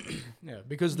of Yeah,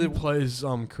 because new players'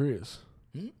 careers.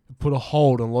 Put a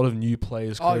hold on a lot of new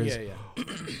players' careers. Oh yeah.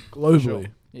 Globally. Sure.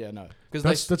 Yeah, no.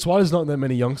 Because That's why there's not that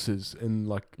many youngsters in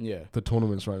like the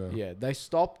tournaments right now. Yeah, they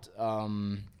stopped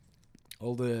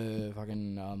all the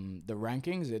fucking the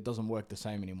rankings. It doesn't work the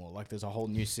same anymore. Like there's a whole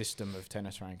new system of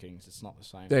tennis rankings. It's not the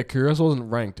same. Yeah, Kyrgios wasn't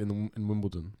ranked in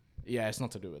Wimbledon. Yeah, it's not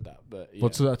to do with that, but yeah.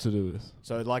 What's that to do with?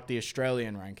 So like the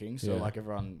Australian rankings, so like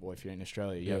everyone, well, if you're in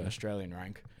Australia, you have an Australian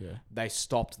rank. Yeah. They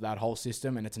stopped that whole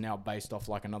system, and it's now based off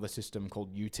like another system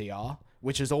called UTR,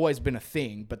 which has always been a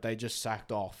thing, but they just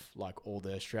sacked off like all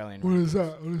the Australian. What is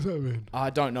that? What does that mean? I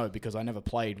don't know because I never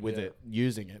played with it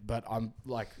using it, but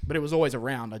but it was always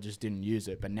around. I just didn't use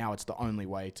it, but now it's the only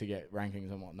way to get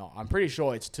rankings and whatnot. I'm pretty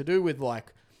sure it's to do with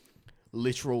like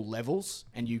literal levels,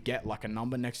 and you get like a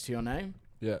number next to your name.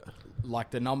 Yeah. Like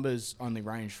the numbers only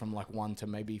range from like 1 to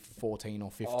maybe 14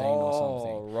 or 15 or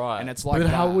something. Right. And it's like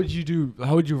but how would you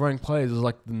rank players as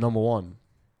like the number one?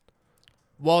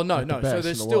 Well, no. the So best there's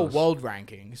and the still worst. world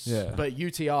rankings. Yeah. But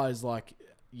UTR is like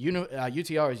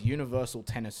UTR is Universal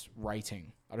Tennis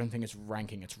Rating. I don't think it's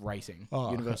ranking, it's rating. Oh,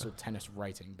 okay. Universal tennis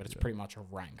rating, but it's pretty much a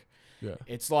rank. Yeah.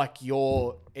 It's like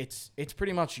it's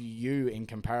pretty much you in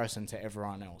comparison to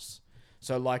everyone else.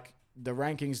 So like the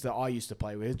rankings that I used to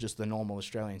play with, just the normal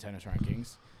Australian tennis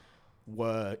rankings,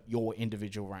 were your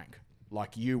individual rank.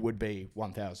 Like you would be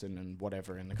 1,000 and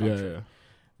whatever in the country. Yeah.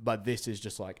 But this is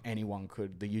just like anyone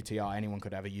could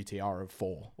have a UTR of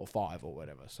 4 or 5 or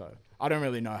whatever. So I don't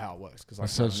really know how it works because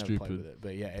That's I've so never played stupid. with it.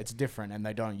 But yeah, it's different and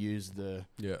they don't use the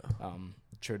Yeah.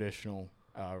 traditional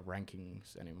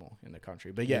rankings anymore in the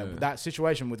country. But yeah, Yeah. that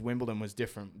situation with Wimbledon was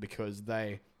different because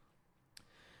they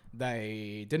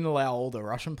didn't allow all the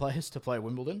Russian players to play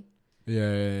Wimbledon.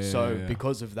 Yeah. So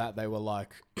because of that, they were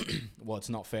like, well, it's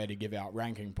not fair to give out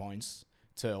ranking points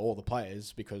to all the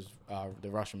players because the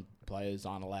Russian players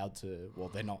aren't allowed to, well,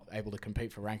 they're not able to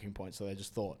compete for ranking points. So they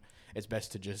just thought it's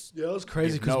best to just, Yeah, it was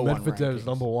crazy give because no one Medvedev's rankings.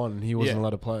 number 1 and he wasn't Yeah. allowed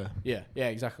to play. yeah,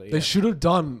 exactly. They yeah. should have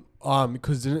done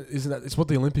because isn't that it's what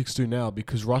the Olympics do now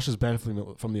because Russia's banned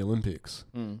from the Olympics.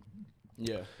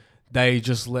 Yeah. They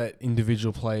just let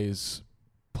individual players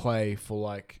play for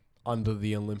like under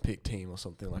the Olympic team or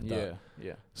something like that.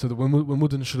 Yeah. So the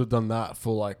Wimbledon should have done that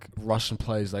for like Russian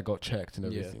players that got checked and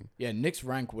everything. Yeah, Nick's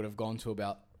rank would have gone to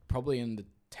about probably in the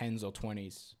 10s or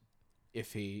 20s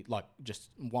if he like just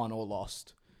won or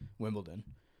lost Wimbledon.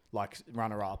 Like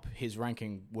runner up, his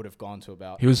ranking would have gone to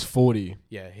about He was 40.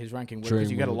 his ranking would During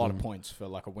because you get a lot of Wimbledon. points for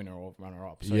like a winner or runner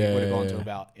up. So Yeah, he would have gone yeah, to yeah.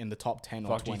 about in the top 10 or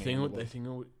Fuck, do 20. you think in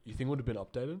the world. you think it would have been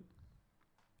updated?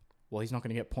 Well, he's not going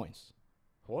to get points.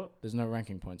 What? There's no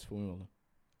ranking points for Wimbledon.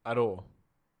 At all.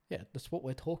 Yeah, that's what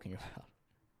we're talking about.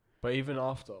 But even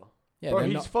after. Yeah, Bro, they're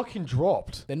he's not, fucking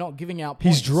dropped. they're not giving out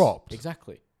He's points. dropped.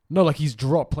 Exactly. No, like he's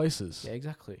dropped places. Yeah,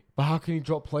 exactly. But how can he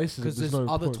drop places? if Because there's no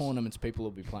other points? tournaments people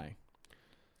will be playing.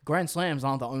 Grand Slams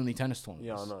aren't the only tennis tournaments.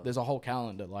 Yeah, I know. There's a whole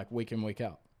calendar, like week in, week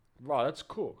out. Right, that's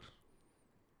cooked.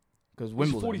 Because He's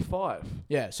Wimbledon. 45.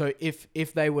 Yeah, so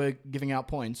if they were giving out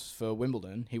points for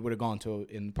Wimbledon, he would have gone to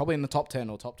probably in the top 10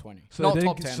 or top 20. So, Not they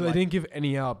top didn't, 10. so like- they didn't give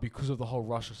any out because of the whole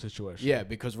Russia situation. yeah,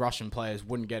 because Russian players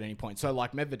wouldn't get any points. So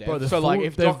like Medvedev. Bro, so like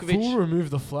if they've Djokovic. full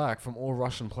removed the flag from all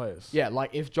Russian players. Yeah, like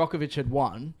if Djokovic had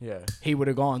won, Yeah. he would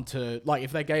have gone to, like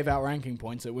if they gave out ranking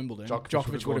points at Wimbledon, Djokovic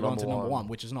Djokovic would have gone to number one. one,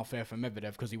 which is not fair for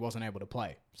Medvedev because he wasn't able to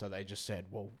play. So they just said,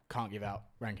 well, can't give out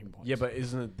ranking points. Yeah, but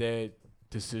isn't it their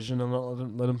decision to not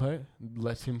let him play?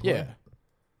 Let him play? Yeah.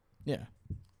 Yeah.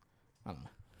 I don't know.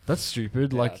 That's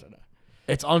stupid. Yeah, like, I don't know.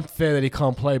 it's unfair that he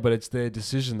can't play, but it's their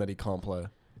decision that he can't play.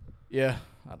 Yeah,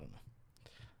 I don't know.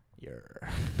 Yeah.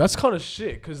 That's kind of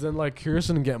shit, because then, like, Kyrgios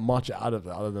didn't get much out of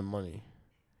it other than money.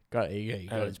 He got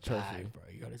And his a trophy. bag, bro.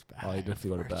 He got his bag. Oh, he definitely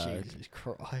got a bro. bag. Jesus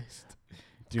Christ.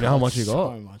 Do you know how much he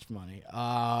got? So much money.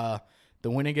 The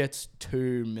winner gets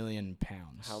 £2 million.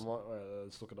 How much?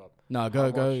 Let's look it up. No, How go.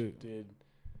 much did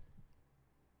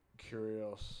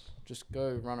Kyrgios... Just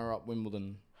go runner up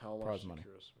Wimbledon. How much Prize did money.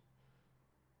 Kyrgios...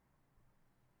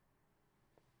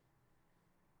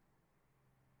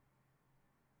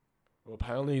 Well,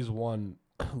 apparently he's won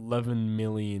 11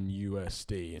 million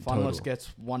USD in Finalist total.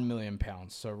 gets £1 million,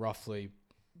 so roughly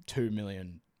 2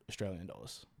 million Australian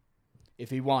dollars. If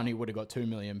he won, he would have got £2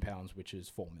 million, which is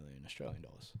 4 million Australian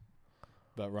dollars.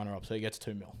 But runner up, so he gets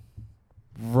 2 mil.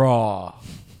 Raw.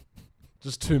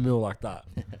 Just 2 mil like that.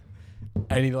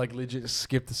 And he like legit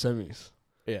skipped the semis.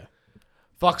 Yeah.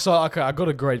 Fuck, so okay, I got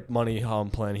a great money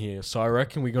plan here. So I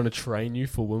reckon we're gonna train you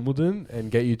for Wimbledon and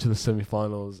get you to the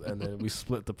semifinals, and then we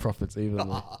split the profits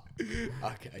evenly.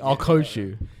 Okay. I'll coach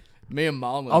you. Me and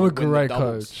Marlon. I'm a win the great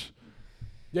doubles. coach.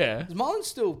 Yeah, Does Marlon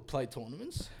still play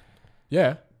tournaments?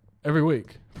 yeah, every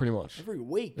week, pretty much. Every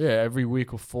week? Yeah, every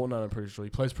week or fortnight. I'm pretty sure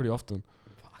he plays pretty often.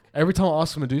 Every time I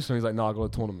ask him to do something, he's like, "No, I got a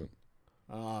tournament."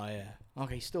 Oh, yeah.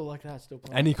 Okay, he's still like that, still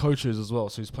playing. And he coaches as well,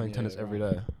 so he's playing Yeah, tennis every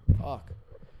right. day. Fuck.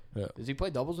 Yeah. Does he play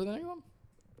doubles with anyone?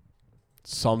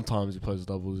 Sometimes he plays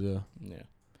doubles. Yeah, Yeah.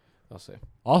 I'll see.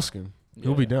 ask him.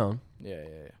 He'll be down. Yeah.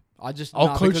 I just... I'll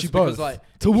coach because, you both. Because, like,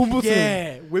 To Wimbledon.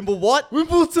 yeah. Wimble what?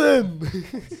 Wimbledon.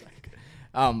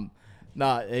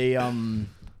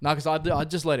 Because I'd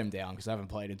just let him down because I haven't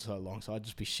played in so long, so I'd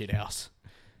just be shit house.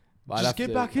 But Just I'd have get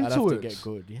to- back I'd into have to it. get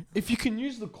good, yeah. If you can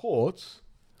use the courts,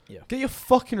 Yeah. get your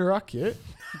fucking racket,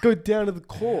 go down to the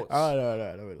courts. All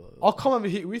right. I'll come over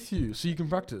here with you so you can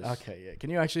practice. Okay, yeah. Can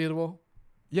you actually hit a ball?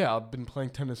 Yeah, I've been playing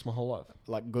tennis my whole life.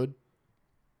 Like, good?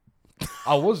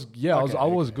 I was Okay, I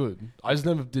was okay. good. I just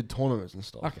never did tournaments and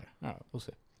stuff. Okay, all right. We'll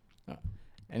see. All right.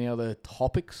 Any other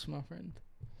topics, my friend?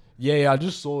 Yeah, I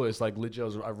just saw this. Like, legit,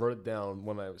 I wrote it down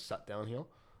when I sat down here.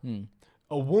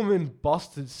 A woman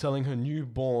busted selling her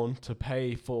newborn to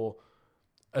pay for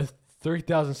a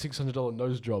 $3,600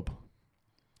 nose job.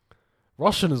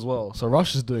 Russian as well. So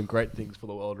Russia's doing great things for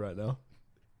the world right now.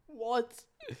 What?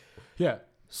 Yeah.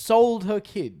 Sold her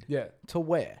kid Yeah. to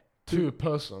where? To a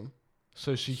person.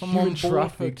 So she Someone human bought her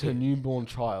trafficked her kid. newborn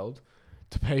child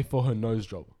to pay for her nose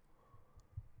job.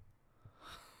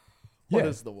 What Yeah.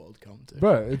 has the world come to?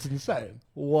 Bro, it's insane.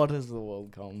 What has the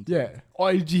world come to? Yeah.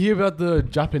 Oh, did you hear about the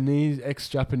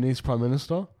ex-Japanese prime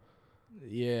minister?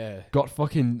 Yeah. Got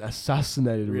fucking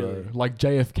assassinated, Really? bro. Like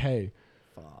JFK.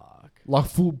 Fuck. Like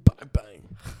full bang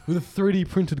bang. With a 3D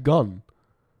printed gun.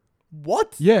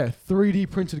 What? Yeah, 3D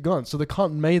printed gun. So they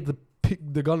can't made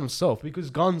the gun himself because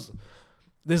guns.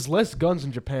 There's less guns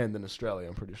in Japan than Australia,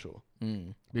 I'm pretty sure.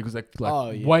 Mm. Because they're like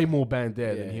Oh, yeah. way more banned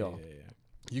there than here. Yeah.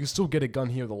 You can still get a gun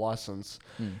here with a license,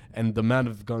 Mm. and the amount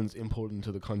of guns imported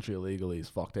into the country illegally is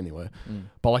fucked anyway. Mm.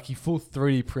 But like he full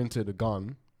 3D printed a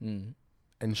gun Mm.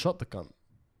 and shot the gun,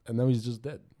 and now he's just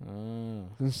dead. Ah,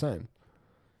 It's insane.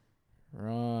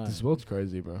 right. This world's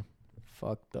crazy, bro.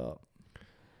 Fucked up.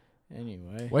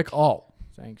 Anyway, Wake up.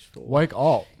 thanks for. Wake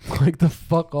up. Wake the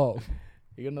fuck up.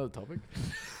 You got another topic?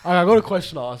 I got a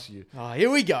question to ask you. Oh, here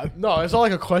we go. No, it's not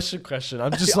like a question.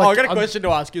 I'm just Oh, like I got a question to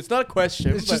ask you. It's not a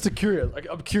question. It's just a curious. Like,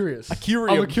 I'm curious. A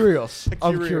curium. I'm curious. A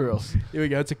I'm curium. curious. Here we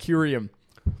go. It's a curium.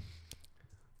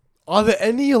 Are there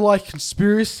any like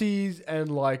conspiracies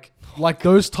and like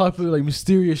those type of like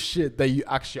mysterious shit that you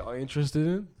actually are interested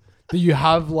in? That you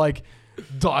have like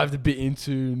dived a bit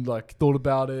into and like thought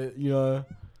about it, you know?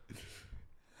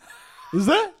 Is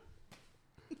there?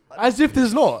 As if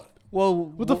there's not. Well,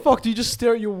 What the fuck? Do you just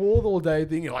stare at your wall all day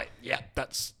thinking like, yeah,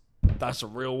 that's a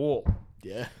real wall?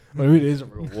 Yeah. I mean, it is a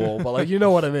real wall, but like, you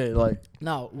know what I mean? Like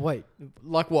No, wait.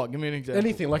 Like what? Give me an example.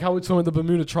 anything. Like how we're talking about the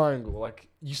Bermuda Triangle. Like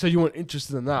you said you weren't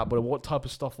interested in that, but what type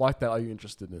of stuff like that are you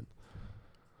interested in?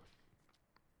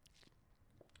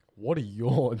 What a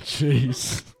yawn,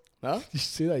 jeez. Huh? You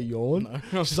see that yawn?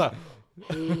 No. She's like,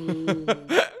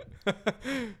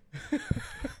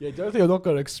 yeah, don't think I'm not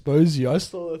going to expose you. I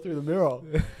saw that through the mirror.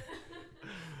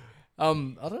 I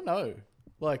don't know.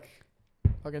 Like,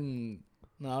 no,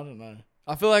 I don't know.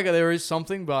 I feel like there is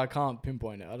something, but I can't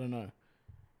pinpoint it. I don't know.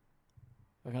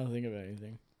 I can't think of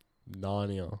anything.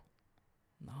 Narnia.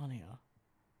 Narnia.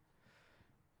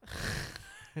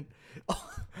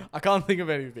 I can't think of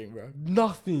anything, bro.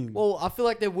 Nothing. Well, I feel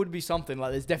like there would be something.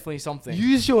 Like, there's definitely something.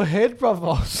 Use your head,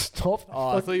 brother. Stop. Oh,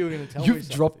 I thought you were going to tell me You've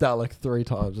something. dropped that like 3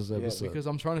 times this Yeah, episode. because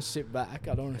I'm trying to sit back.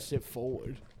 I don't want to sit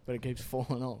forward, but it keeps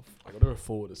falling off. I got to go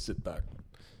forward to sit back.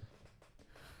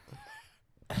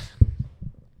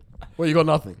 Well, you got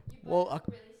nothing. Well, Really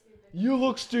stupid. You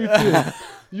look stupid.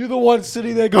 You're the one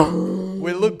sitting there going,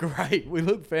 we look great. We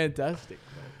look fantastic.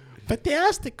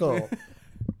 fantastical.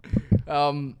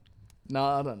 No,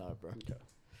 I don't know, bro. Okay.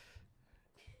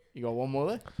 You got one more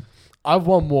there? I have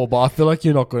one more, but I feel like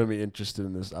you're not going to be interested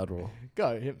in this at all.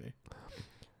 Go, hit me.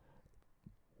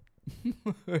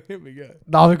 Hit me, go.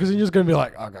 No, because you're just going to be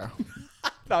like, okay.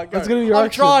 No, go. That's gonna be your I'm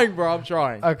action. trying, bro. I'm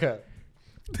trying. Okay.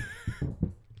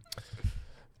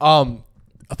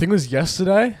 I think it was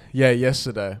yesterday. Yeah,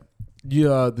 yesterday.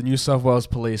 The New South Wales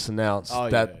Police announced Oh,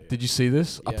 that. yeah, yeah. Did you see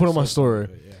this? I Yeah, put on my so story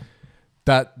some of it, yeah.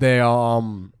 that they are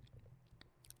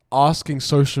asking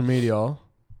social media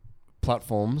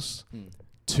platforms Hmm.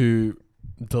 to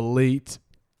delete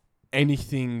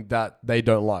anything that they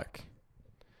don't like.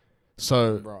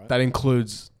 So Right. that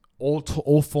includes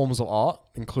all forms of art,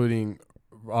 including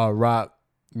rap,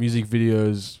 music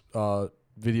videos,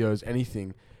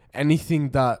 anything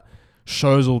that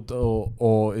shows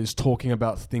or is talking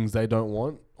about things they don't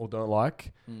want or don't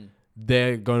like. Hmm.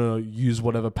 They're going to use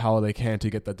whatever power they can to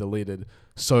get that deleted.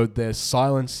 So they're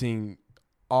silencing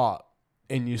art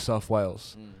in New South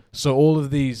Wales. Hmm. So all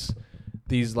of these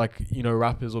like, you know,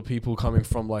 rappers or people coming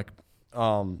from like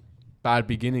bad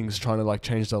beginnings trying to like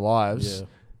change their lives, Yeah.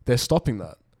 they're stopping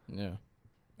that. Yeah.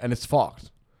 And it's fucked.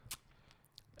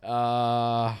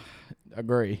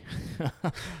 Agree.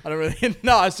 I don't really.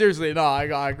 No, seriously, no.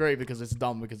 I agree because it's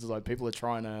dumb because it's like people are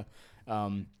trying to,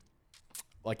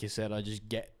 like you said, I just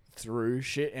get through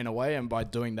shit in a way, and by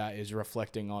doing that is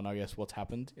reflecting on, I guess, what's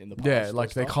happened in the past. Yeah, or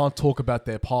like they stuff. can't talk about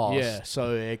their past. Yeah,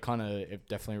 so it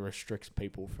definitely restricts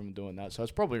people from doing that. So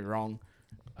it's probably wrong.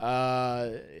 Yeah,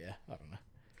 I don't know.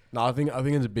 No, I think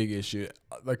it's a big issue.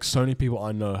 Like so many people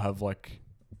I know have like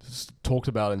talked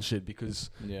about it and shit because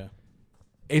Yeah.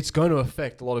 it's going to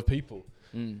affect a lot of people.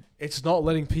 Mm. It's not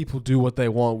letting people do what they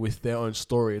want with their own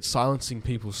story. It's silencing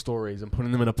people's stories and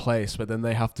putting them in a place where then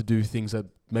they have to do things that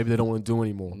maybe they don't want to do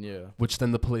anymore, Yeah. which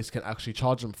then the police can actually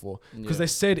charge them for. Because Yeah. they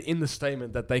said in the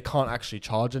statement that they can't actually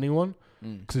charge anyone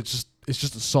Mm. because it's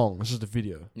just a song, it's just a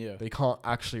video. Yeah. They can't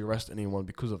actually arrest anyone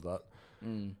because of that.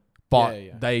 Mm. But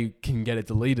Yeah. they can get it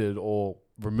deleted or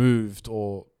removed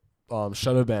or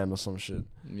shadow banned or some shit.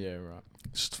 Yeah, right.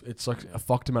 It's like a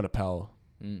fucked amount of power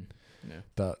Mm. Yeah.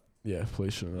 that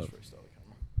police shouldn't have. Just restart the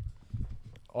camera.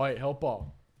 Oh wait, helper.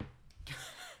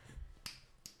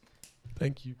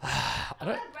 Thank you. I'm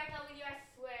gonna break up with you, I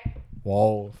swear.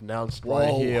 Whoa, announced right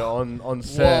Whoa. here on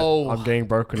set. Whoa. I'm getting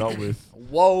broken up with.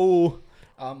 Whoa.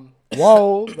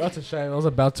 Whoa, that's a shame. I was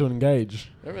about to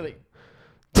engage. Not really.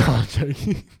 I'm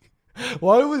joking.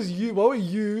 Why were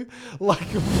you like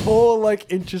more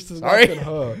like interested in Sorry. that than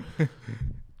her?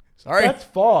 Sorry. That's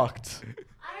fucked. I don't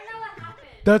know what happened.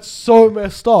 That's so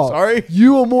messed up. Sorry.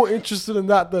 You were more interested in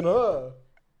that than her.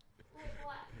 Wait,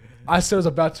 what? I said I was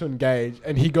about to engage,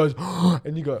 and he goes,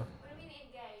 and you go, What do you mean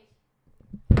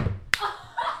engage?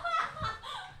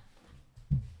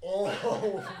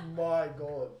 oh my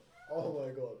god, oh my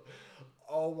god,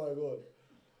 oh my god,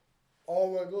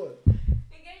 oh my god.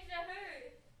 Engage to who?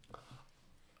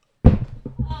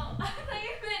 Oh, I thought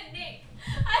you meant Nick. I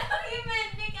thought you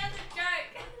meant Nick as a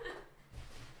joke.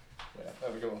 Yeah,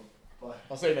 have a good one. Bye.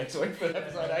 I'll see you next week for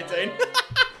episode 18.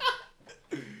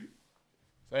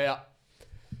 So yeah.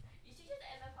 You should just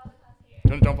end the podcast here. Do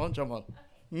you want to jump on? Jump on.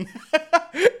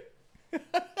 Okay.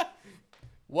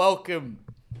 Welcome.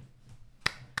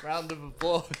 Round of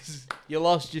applause. You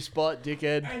lost your spot,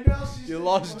 dickhead. You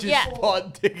lost your Yeah.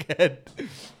 spot, dickhead.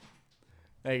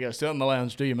 There you go. Sit on the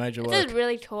lounge. Do your major This work. is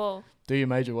really tall. Do your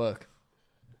major work.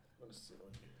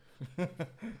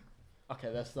 Okay,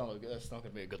 that's not gonna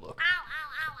be a good look. Ow, ow,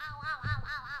 ow, ow, ow, ow, ow,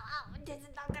 ow, ow. This is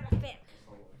not gonna fit.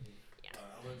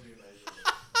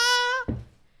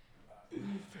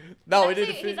 No, we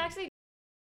didn't. He's actually.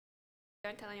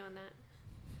 Don't tell anyone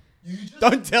that.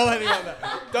 Don't tell anyone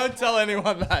that. Don't tell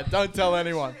anyone that. Don't tell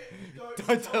anyone.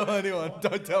 Don't tell anyone.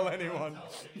 Don't tell anyone.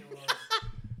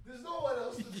 There's no one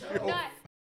else to tell. No.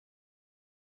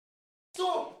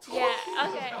 Stop talking Yeah,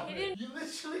 okay, about he it. didn't- You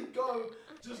literally go,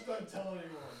 just don't tell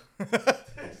anyone.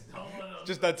 There's no one else.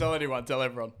 Just don't tell anyone. Tell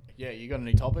everyone. Yeah, you got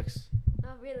any topics?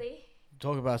 Not really.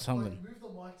 Talk about Like, something. move the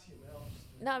mic to your mouth.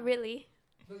 Not really.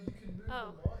 No, you can move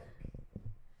Oh. the mic.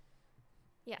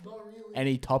 Yeah. Not really.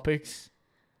 Any topics?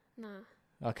 No.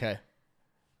 Okay.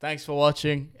 Thanks for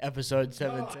watching episode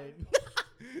 17.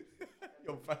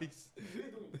 Your face.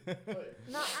 No,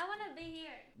 I want to be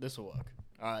here. This will work.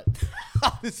 All right.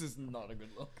 This is not a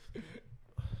good look.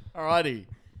 Alrighty.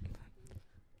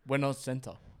 We're not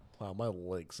center. Wow, my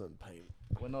legs in pain.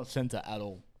 We're not center at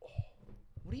all.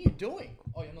 What are you doing?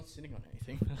 Oh, you're not sitting on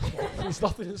anything. There's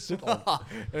nothing to sit on.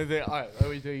 Anything, all right. What are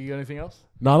we doing? You got anything else?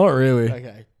 No, not really.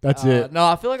 Okay. That's it. No,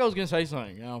 I feel like I was going to say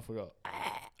something. No, I forgot.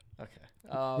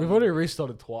 Okay. We've already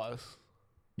restarted twice.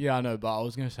 Yeah, I know, but I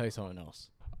was going to say something else.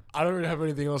 I don't really have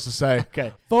anything else to say.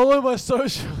 Okay. Follow my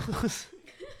socials.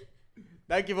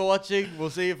 Thank you for watching. We'll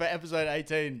see you for episode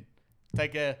 18.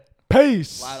 Take care.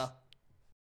 Peace. Later.